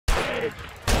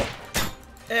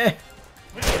Eh.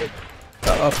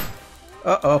 Uh-oh.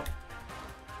 Uh-oh.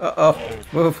 Uh-oh.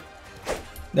 Move.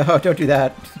 No, don't do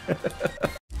that.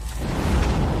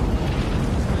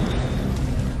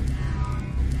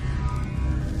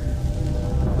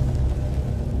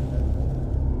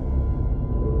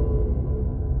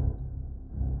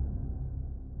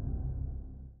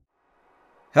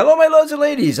 Hello, my lords and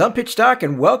ladies. I'm Pitch Dark,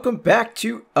 and welcome back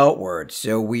to Outward.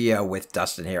 So we are with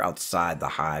Dustin here outside the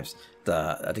hives,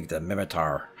 I think the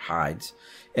Mimitar hides,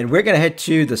 and we're gonna head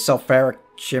to the sulphuric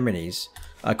chimneys.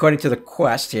 According to the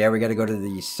quest here, we got to go to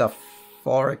the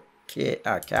sulphuric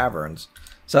caverns.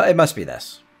 So it must be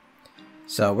this.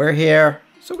 So we're here.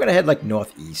 So we're gonna head like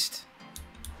northeast,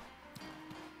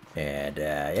 and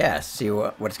yeah, see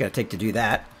what it's gonna take to do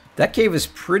that. That cave is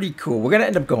pretty cool. We're gonna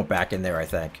end up going back in there, I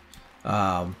think.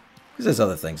 Because there's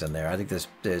other things in there. I think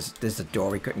there's a door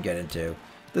we couldn't get into.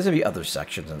 There's gonna be other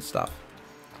sections and stuff.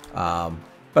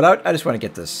 But I just want to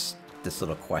get this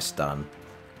little quest done,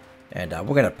 and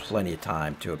we're gonna have plenty of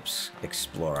time to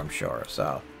explore, I'm sure.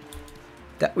 So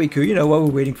that we could, while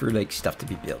we're waiting for like stuff to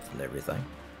be built and everything.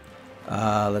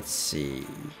 Let's see.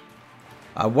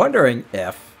 I'm wondering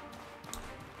if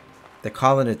they're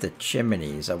calling it the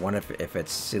chimneys. I wonder if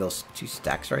it's, see those two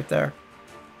stacks right there.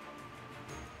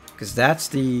 Because that's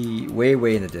the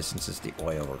way in the distance is the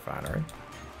oil refinery.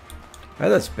 I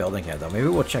have this building here, though. Maybe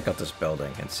we'll check out this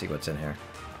building and see what's in here.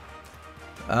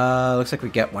 Looks like we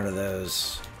get one of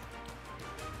those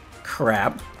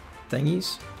crab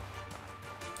thingies.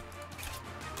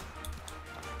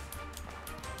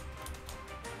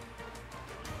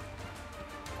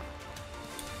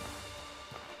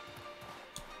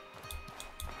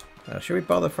 Should we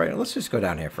bother fighting? Let's just go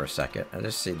down here for a second and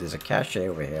just see. There's a cache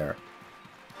over here.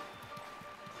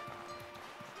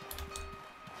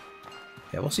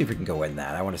 Yeah, we'll see if we can go in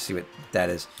that. I want to see what that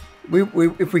is.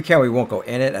 If we can, we won't go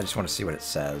in it. I just want to see what it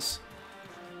says.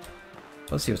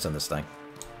 Let's see what's on this thing.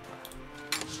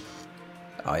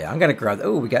 Oh, yeah, I'm going to grab...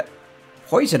 Oh, we got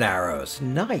poison arrows.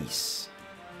 Nice.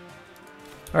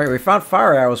 All right, we found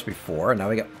fire arrows before, and now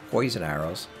we got poison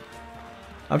arrows.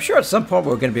 I'm sure at some point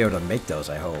we're going to be able to make those,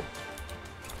 I hope.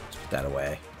 Let's put that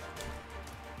away.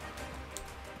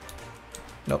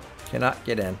 Nope, cannot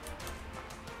get in.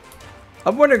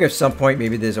 I'm wondering if at some point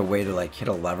maybe there's a way to like hit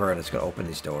a lever and it's going to open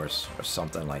these doors or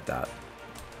something like that.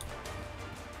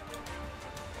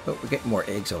 Oh, we get more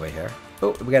eggs over here.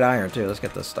 Oh, we got iron too. Let's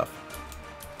get this stuff.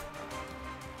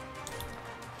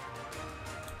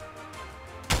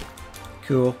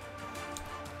 Cool.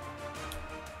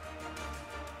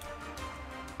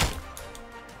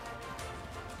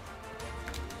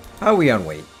 How are we on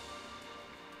weight?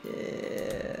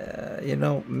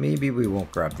 Yeah, maybe we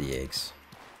won't grab the eggs.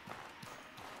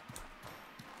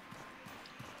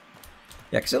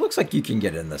 Yeah, because it looks like you can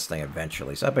get in this thing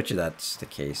eventually, so I bet you that's the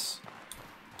case.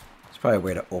 There's probably a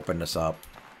way to open this up.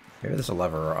 Maybe there's a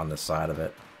lever on the side of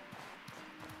it.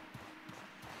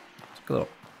 There's a little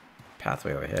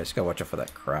pathway over here. Just gotta watch out for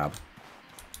that crab.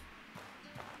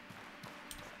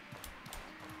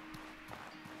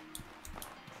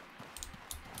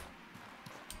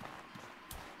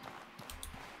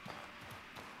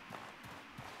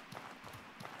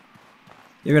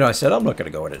 Even though I said I'm not gonna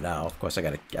go with it now, of course I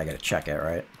gotta check it,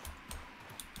 right?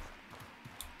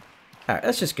 All right,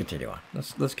 let's just continue on.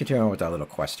 Let's continue on with our little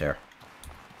quest here.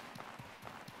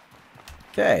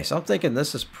 Okay, so I'm thinking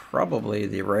this is probably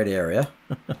the right area.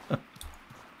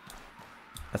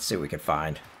 Let's see what we can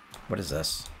find. What is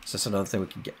this? Is this another thing we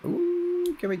can get?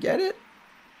 Ooh, can we get it?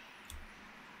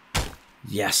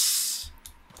 Yes.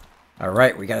 All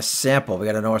right, we got a sample. We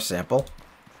got an ore sample.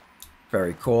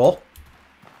 Very cool.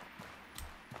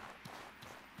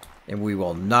 And we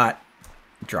will not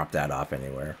drop that off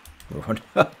anywhere.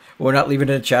 We're not leaving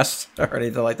it in a chest or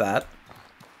anything like that.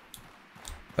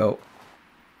 Oh.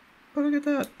 Oh, look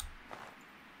at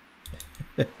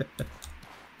that.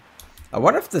 I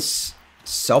wonder if this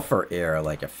sulfur air,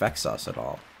 like, affects us at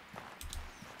all.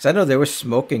 Because I know they were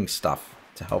smoking stuff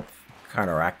to help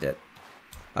counteract it.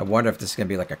 I wonder if this is going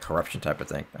to be like a corruption type of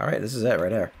thing. All right, this is it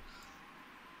right here.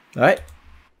 All right.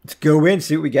 Let's go in,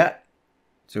 see what we got.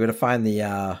 So we're going to find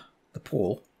the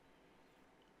pool.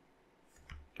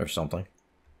 Or something.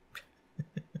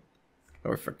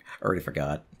 I already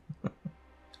forgot.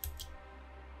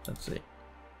 Let's see.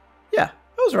 Yeah,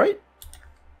 I was right.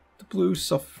 The blue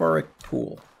sulphuric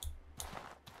pool.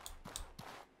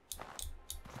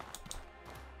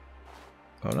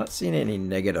 I'm not seeing any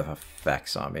negative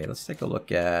effects on me. Let's take a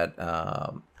look at...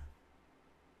 yeah,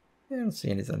 I don't see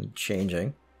anything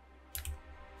changing.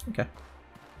 Okay.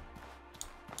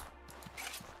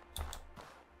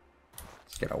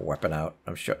 Let's get a weapon out.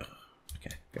 I'm sure...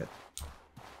 Good.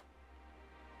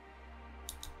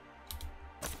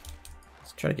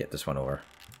 Let's try to get this one over.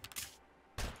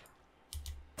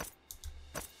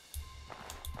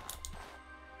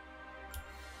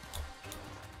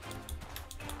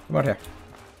 Come out here.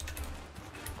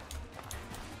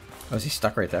 Oh, is he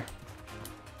stuck right there?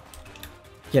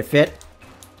 Can't fit?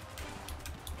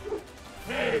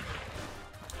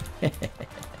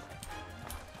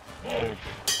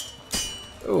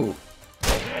 Ooh.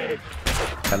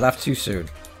 I left too soon.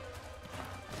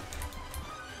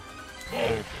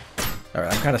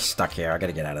 Alright, I'm kind of stuck here. I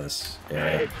gotta get out of this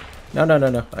area. No, no, no,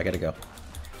 no. I gotta go.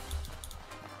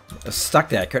 I was stuck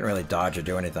there. I couldn't really dodge or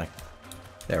do anything.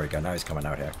 There we go. Now he's coming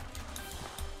out here.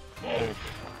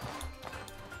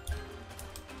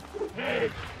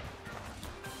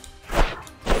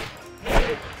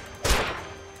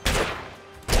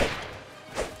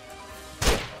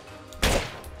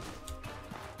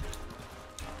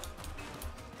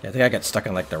 Yeah, I think I got stuck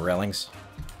in like the railings.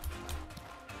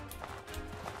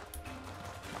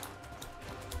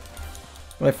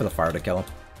 Wait for the fire to kill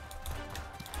him.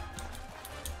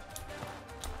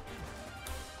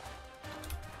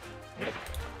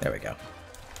 There we go.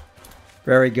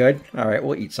 Very good. Alright,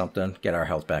 we'll eat something. Get our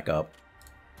health back up.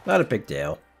 Not a big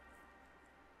deal.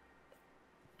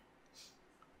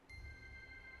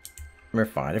 We're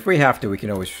fine. If we have to, we can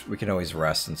always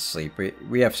rest and sleep.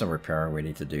 We have some repairing we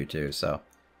need to do too, so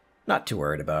not too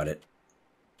worried about it.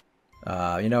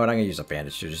 You know what? I'm gonna use a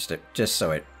bandage too, just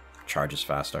so it charges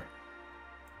faster.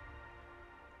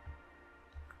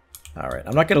 Alright,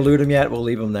 I'm not gonna loot him yet. We'll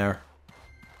leave him there.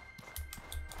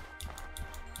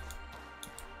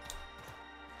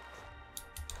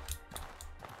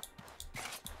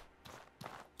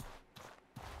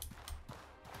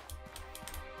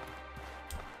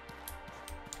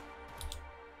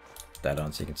 That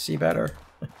on so you can see better.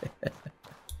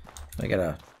 I got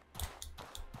a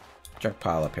junk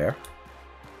pile up here.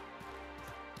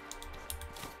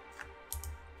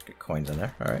 Get coins in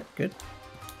there. Alright, good.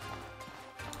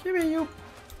 Give me you.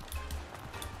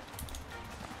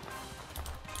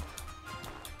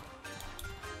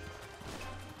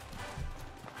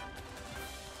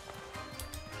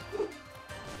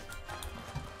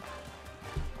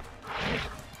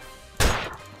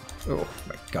 Oh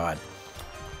my god.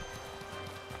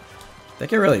 They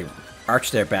can really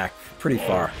arch their back pretty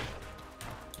far.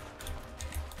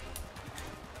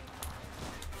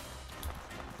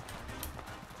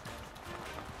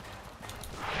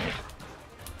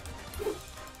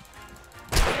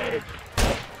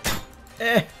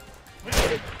 Eh.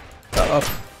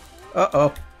 Uh-oh.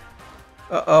 Uh-oh.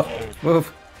 Uh-oh.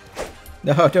 Move.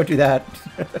 No, don't do that.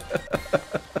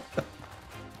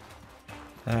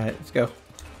 Alright, let's go.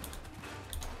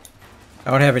 I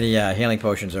don't have any healing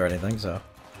potions or anything, so...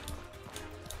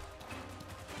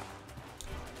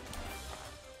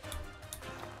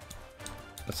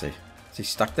 Let's see. Is he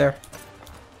stuck there?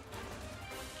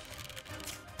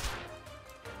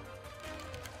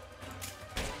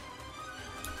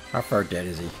 How far dead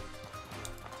is he?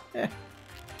 Eh.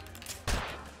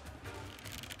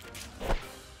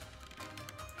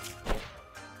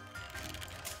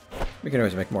 We can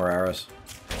always make more arrows.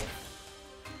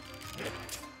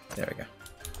 There we go.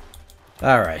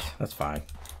 Alright, that's fine.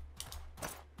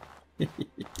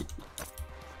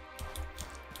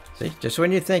 See, just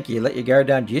when you think you let your guard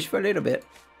down just for a little bit.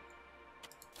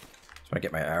 Just want to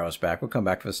get my arrows back. We'll come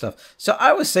back for the stuff. So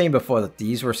I was saying before that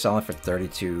these were selling for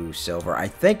 32 silver. I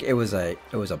think it was a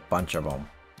bunch of them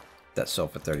that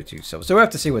sold for 32 silver. So we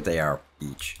have to see what they are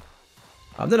each.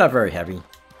 They're not very heavy,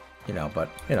 you know, but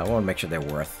you know, I want to make sure they're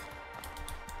worth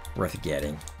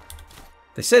getting.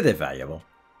 They say they're valuable.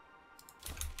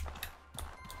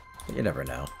 But you never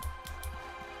know.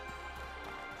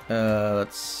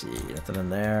 Let's see. Nothing in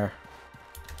there.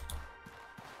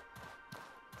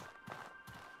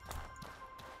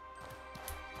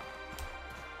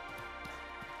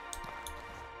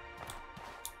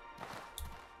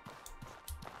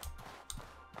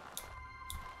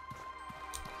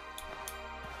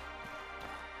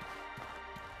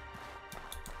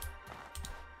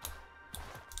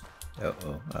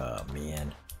 Uh-oh. Oh,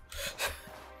 man.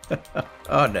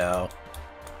 Oh, no.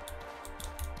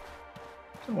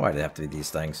 Why do they have to be these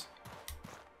things?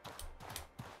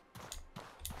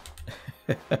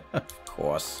 Of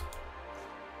course.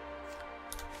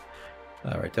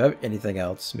 Alright, do I have anything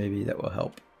else maybe that will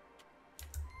help?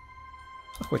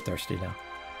 Oh, we're thirsty now.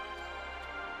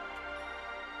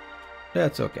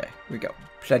 That's okay. We got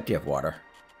plenty of water.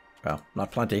 Well,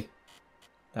 not plenty.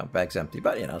 That bag's empty,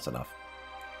 but you know, it's enough.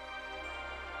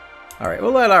 Alright,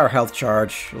 we'll let our health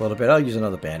charge a little bit. I'll use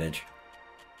another bandage.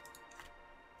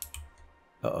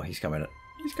 Uh-oh, he's coming.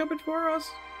 He's coming for us.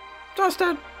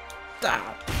 Justin!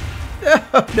 Ah.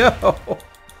 Oh, no!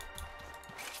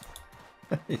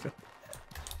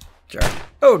 Jerk.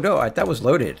 Oh, no, that was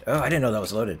loaded. Oh, I didn't know that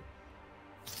was loaded.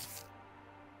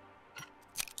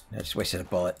 I just wasted a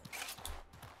bullet.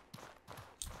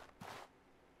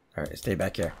 Alright, stay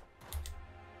back here.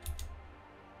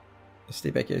 Stay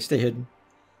back here. Stay hidden.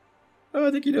 Oh,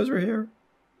 I think he knows we're here.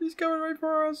 He's coming right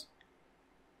for us.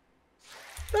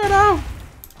 Oh, no!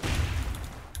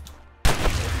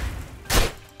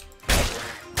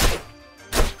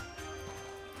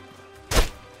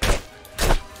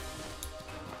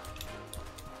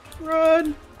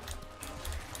 Run!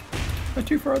 Not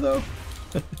too far, though.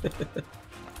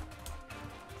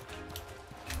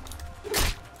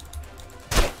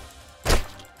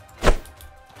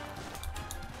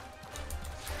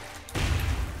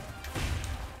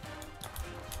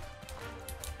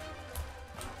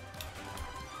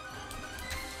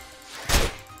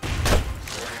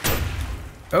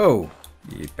 Oh,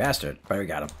 you bastard. But we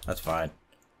got him. That's fine.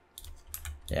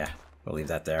 Yeah, we'll leave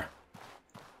that there.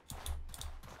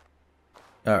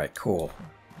 Alright, cool.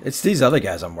 It's these other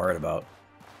guys I'm worried about.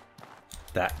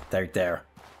 That, right there.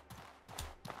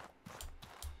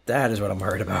 That is what I'm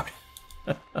worried about.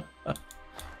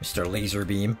 Mr. Laser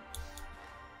Beam.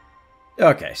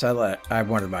 Okay, so I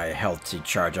wanted my health to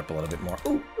charge up a little bit more.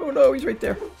 Oh, oh no, he's right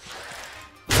there.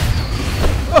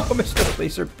 Oh, Mr.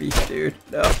 Laser Beam, dude.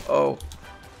 No. Oh.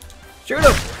 Shoot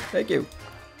him! Thank you.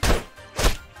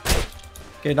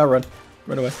 Okay, now run.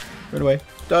 Run away. Run away.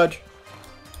 Dodge.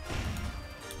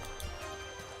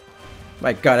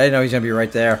 My god, I didn't know he's gonna be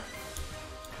right there.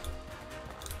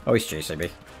 Oh, he's chasing me.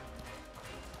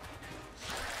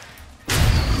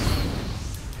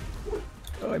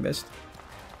 Oh, I missed.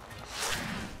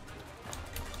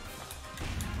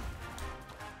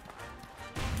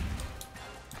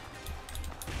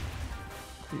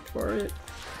 Wait for it.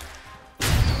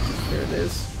 There it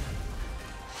is.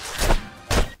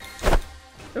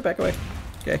 Go back away.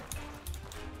 Okay.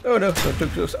 Oh no, not too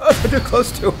close. Oh, too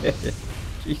close to it.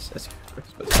 Jesus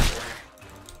Christ.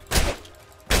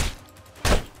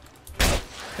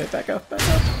 Okay, back up, back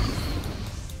up.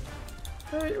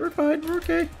 Alright, we're fine, we're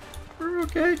okay. We're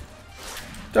okay.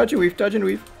 Dodge and weave, dodge and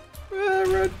weave. Ah,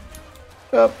 run.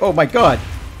 Oh my god.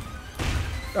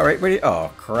 Alright, wait. Oh,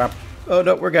 crap. Oh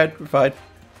no, we're good, we're fine.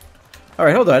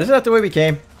 Alright, hold on, isn't that the way we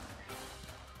came?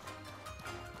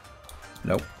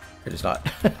 Nope, it is not.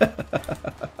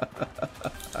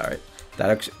 Alright,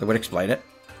 that would explain it.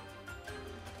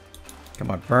 Come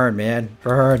on, burn, man.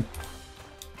 Burn.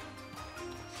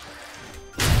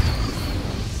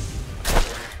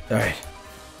 Alright.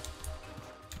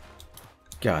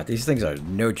 God, these things are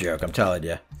no joke, I'm telling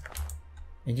you.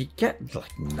 And you get,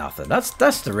 like, nothing.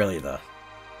 That's really the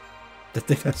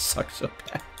thing that sucks so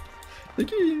bad. Like,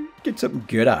 you get something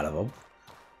good out of them.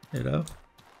 You know?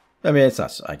 I mean, it's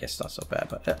not, I guess it's not so bad,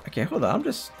 but... okay, hold on, I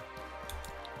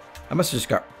must have just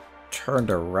got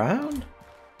turned around?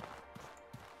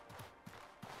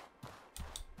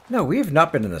 No, we have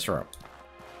not been in this room.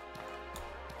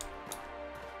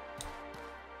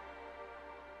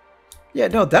 Yeah,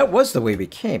 no, that was the way we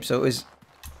came, so it was...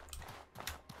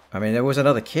 I mean, there was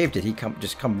another cave. Did he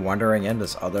just come wandering in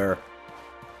this other...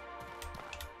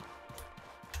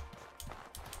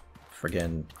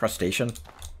 friggin' crustacean?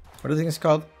 What are things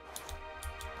called?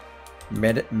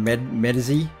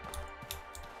 Medizy?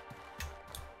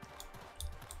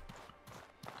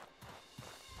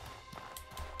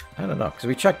 I don't know, because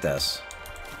we checked this.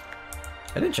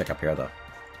 I didn't check up here, though.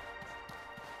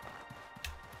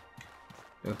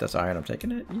 If that's iron, I'm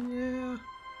taking it? Yeah.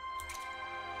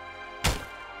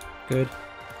 Good.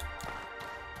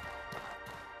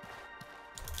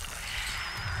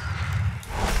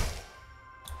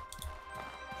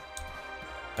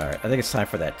 Alright, I think it's time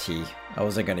for that tea. I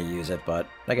wasn't going to use it, but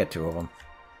I got 2 of them.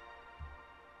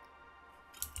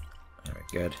 Alright,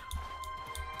 good.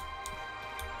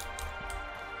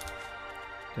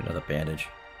 Do another bandage.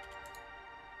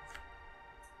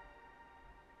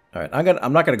 Alright,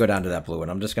 I'm not gonna go down to that blue one.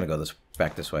 I'm just gonna go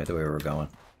back this way, the way we were going.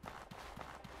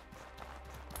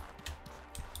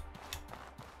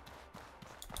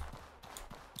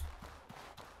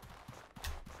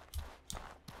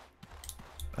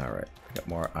 Alright, we got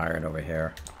more iron over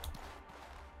here.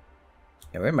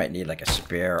 Yeah, we might need like a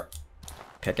spare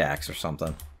pickaxe or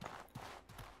something.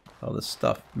 All this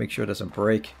stuff, make sure it doesn't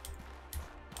break.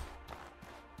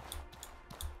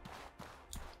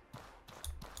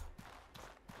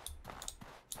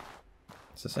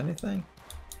 Is this anything?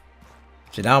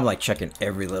 See, now I'm like checking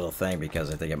every little thing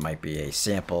because I think it might be a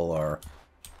sample or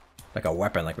like a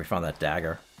weapon, like we found that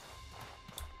dagger.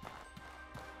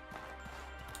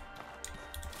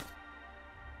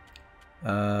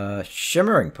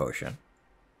 Shimmering potion.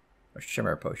 Or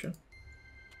shimmer potion.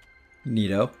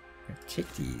 Neato. I'm gonna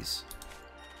take these.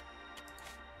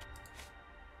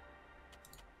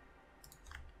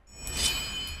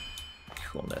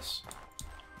 Coolness.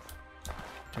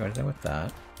 Do anything with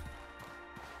that.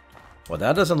 Well,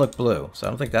 that doesn't look blue, so I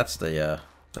don't think that's the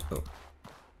oh.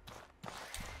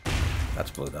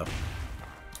 That's blue, though.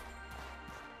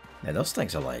 Yeah, those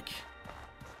things are like...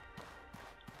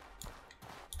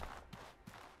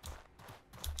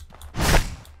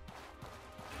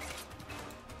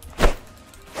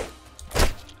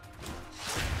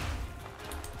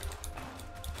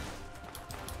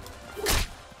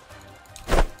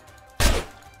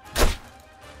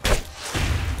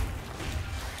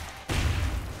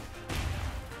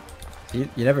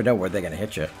 You never know where they're going to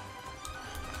hit you.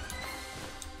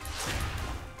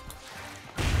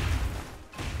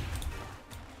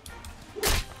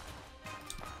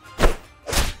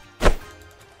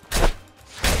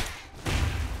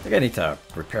 I think I need to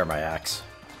repair my axe.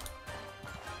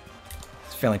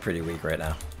 It's feeling pretty weak right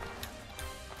now.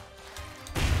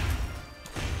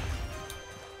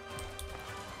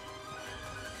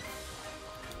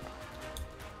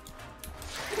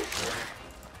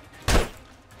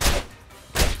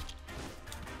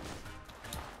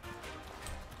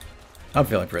 I'm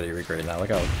feeling pretty weak right now. Look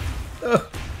how...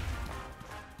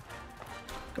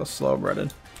 Go slow,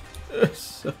 Brennan.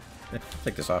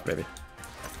 Take this off, baby.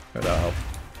 Maybe that'll help.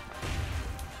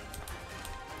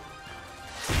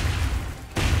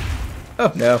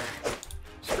 Oh, no.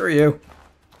 Screw you.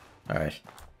 Alright.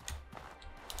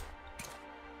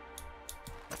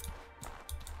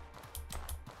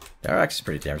 Our axe is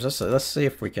pretty damaged. Let's see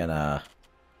if we can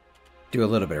do a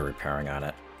little bit of repairing on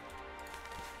it.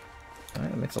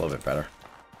 Alright, that makes it a little bit better.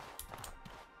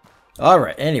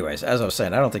 Alright, anyways, as I was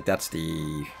saying, I don't think that's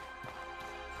the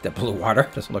blue water.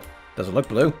 Doesn't look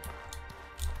blue.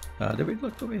 Did we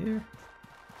look over here?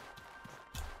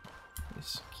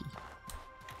 This key.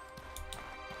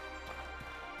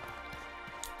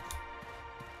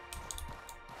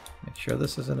 Make sure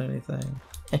this isn't anything.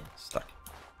 Stuck.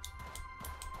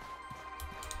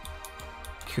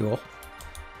 Cool.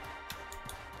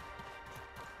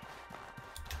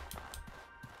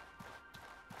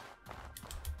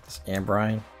 This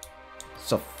ambrine.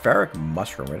 Sulphuric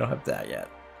mushroom. We don't have that yet.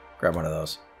 Grab one of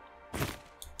those.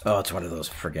 Oh, it's one of those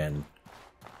friggin'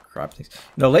 crop things.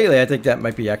 No, lately I think that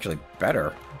might be actually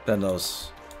better than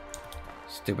those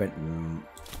stupid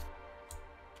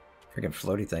friggin'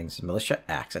 floaty things. Militia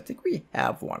axe. I think we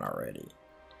have one already.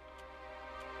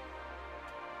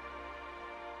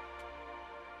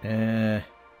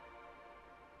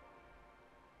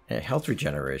 Health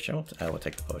regeneration. I will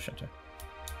take the potion too.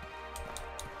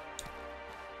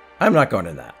 I'm not going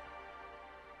in that.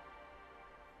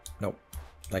 Nope.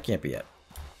 That can't be it.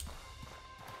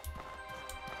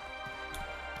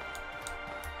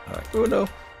 Alright. Oh no.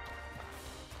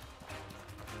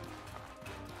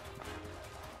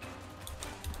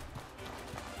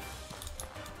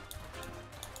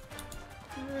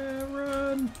 Yeah,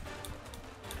 run.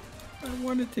 I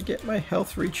wanted to get my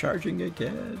health recharging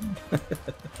again.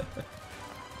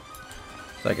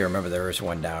 So I can remember there is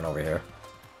one down over here.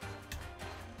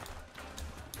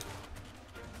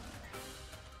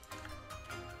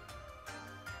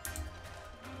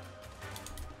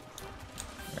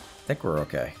 I think we're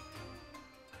okay.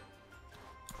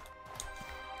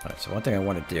 Alright, so one thing I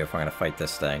want to do if I'm going to fight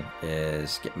this thing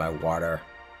is get my water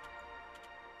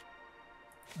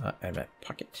in my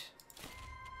pocket.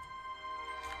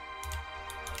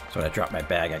 So when I drop my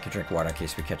bag, I can drink water in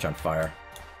case we catch on fire.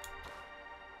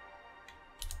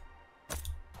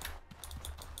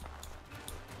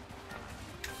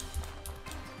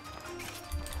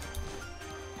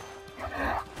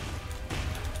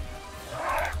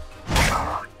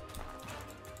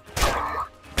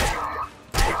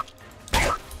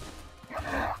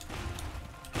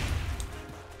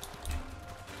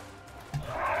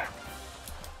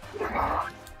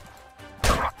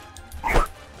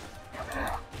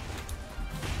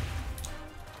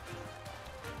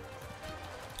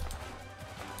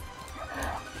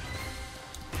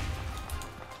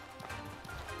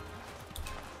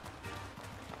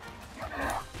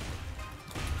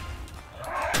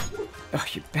 Oh,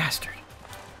 you bastard.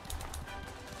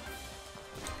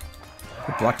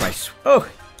 You blocked my... Oh!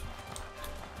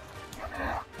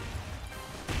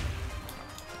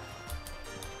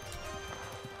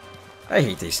 I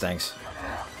hate these things.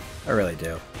 I really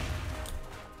do.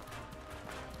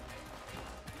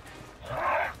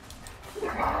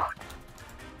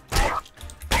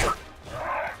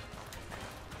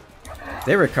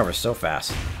 They recover so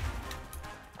fast.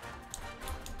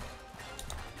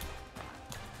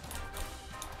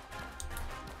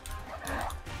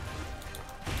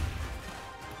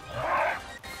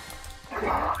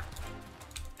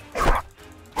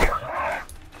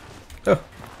 Oh.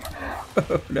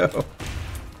 Oh, no.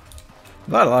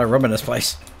 Not a lot of room in this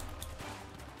place.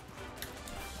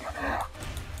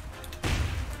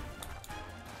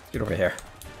 Get over here.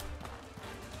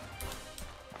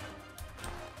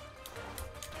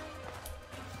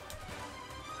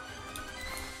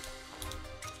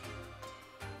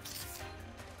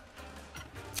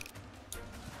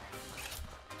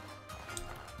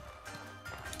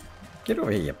 Get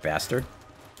over here, you bastard.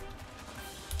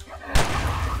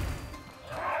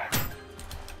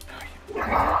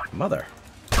 Mother.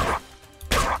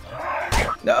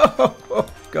 No! Oh,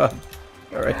 God.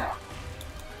 Alright.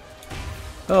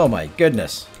 Oh, my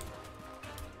goodness.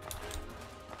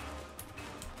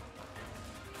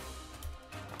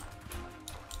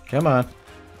 Come on.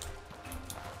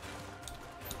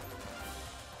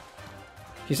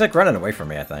 He's like running away from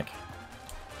me, I think.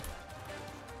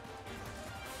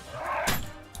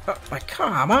 Oh, my,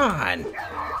 come on!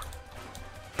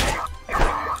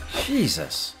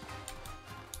 Jesus.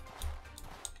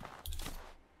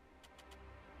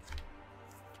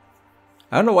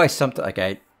 I don't know why something like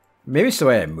maybe it's the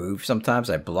way I move sometimes.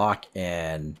 I block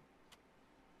and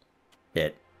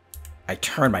I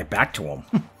turn my back to him.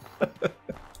 It's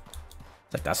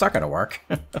like, that's not gonna work.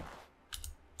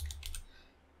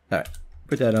 Alright,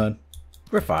 put that on.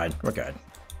 We're fine, we're good.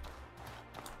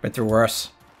 Been through worse.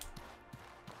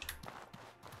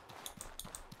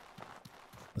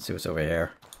 Let's see what's over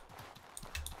here.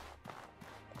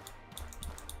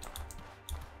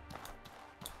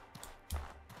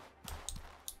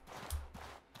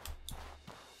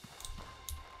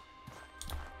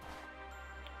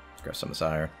 Grab some of this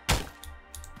iron.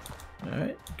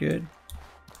 Alright, good.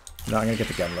 Now I'm gonna get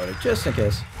the gun loaded, just in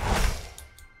case.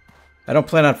 I don't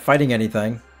plan on fighting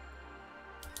anything.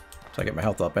 So I get my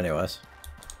health up anyways.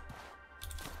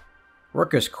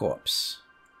 Worker's corpse.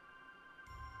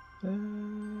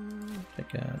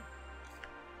 Take out.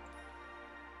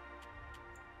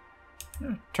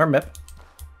 Turnip.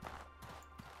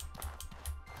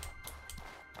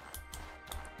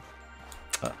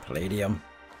 Palladium.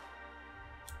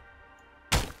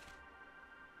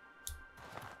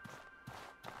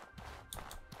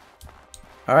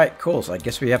 Alright, cool. So I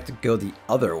guess we have to go the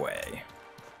other way.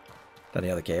 Down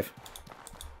the other cave.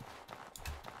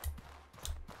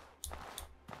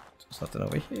 There's nothing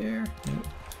over here. Nope.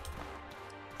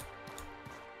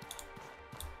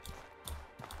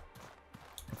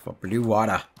 For blue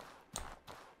water.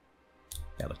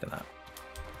 Yeah, look at that.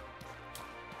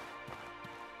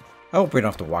 I hope we don't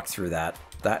have to walk through that.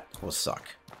 That will suck.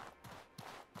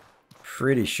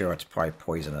 Pretty sure it's probably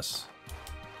poisonous.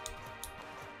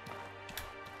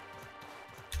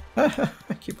 I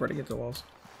keep running into walls.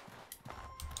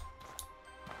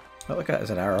 Oh, look at that. There's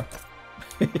an arrow.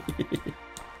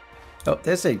 Oh,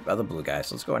 there's a other blue guy,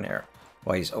 so let's go in here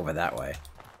while he's over that way.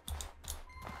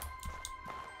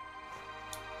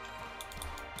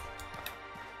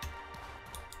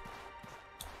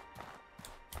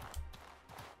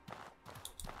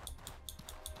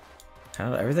 I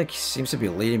don't know, everything seems to be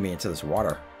leading me into this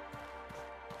water.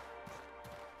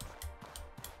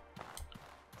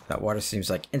 That water seems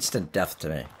like instant death to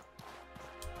me.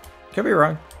 Could be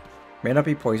wrong. May not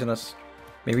be poisonous.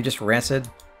 Maybe just rancid.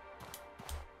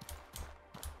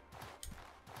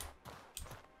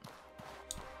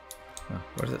 Oh,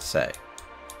 what does it say?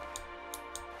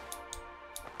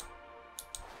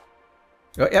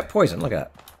 Oh, yeah, poison. Look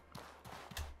at that.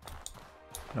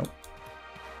 Nope.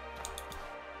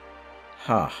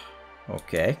 Huh.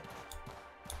 Okay.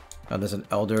 Oh, there's an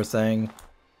elder thing.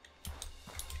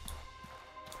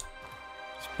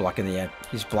 Blocking the end.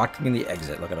 He's blocking the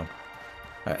exit. Look at him.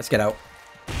 Alright, let's get out.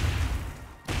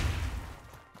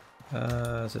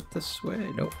 Is it this way?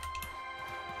 Nope.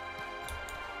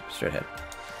 Straight ahead.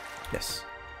 Yes.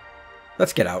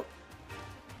 Let's get out.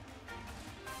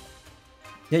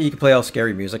 Yeah, you can play all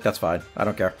scary music. That's fine. I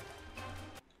don't care.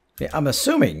 Yeah, I'm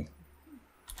assuming.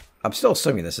 I'm still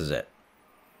assuming this is it.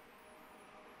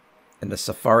 In the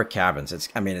SULPHURIC Caverns.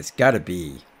 I mean, it's got to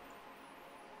be.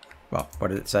 Well, what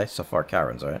did it say? SULPHURIC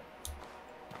Caverns, right?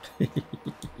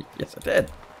 Yes, it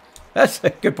did. That's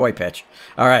a good boy pitch.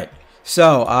 All right.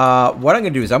 So, what I'm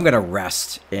going to do is I'm going to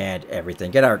rest and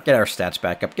everything. Get our stats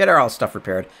back up. Get our all stuff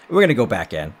repaired. We're going to go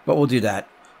back in. But we'll do that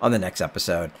on the next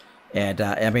episode. And,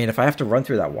 I mean, if I have to run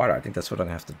through that water, I think that's what I'm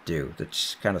going to have to do. That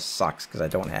just kind of sucks because I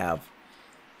don't have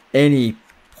any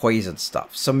poison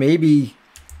stuff. So maybe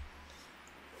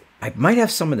I might have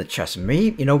some in the chest.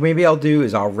 Maybe, you know, maybe I'll do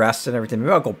is I'll rest and everything.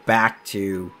 Maybe I'll go back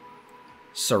to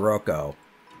Sirocco.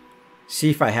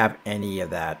 See if I have any of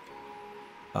that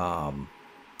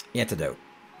antidote.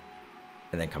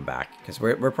 and then come back, because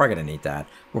we're probably going to need that.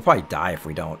 We'll probably die if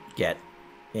we don't get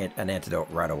an antidote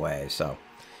right away. So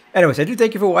anyways, I do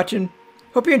thank you for watching.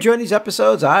 Hope you're enjoying these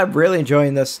episodes. I'm really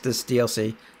enjoying this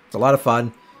DLC. It's a lot of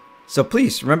fun. So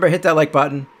please remember, hit that like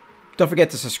button. Don't forget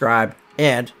to subscribe,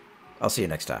 and I'll see you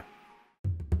next time.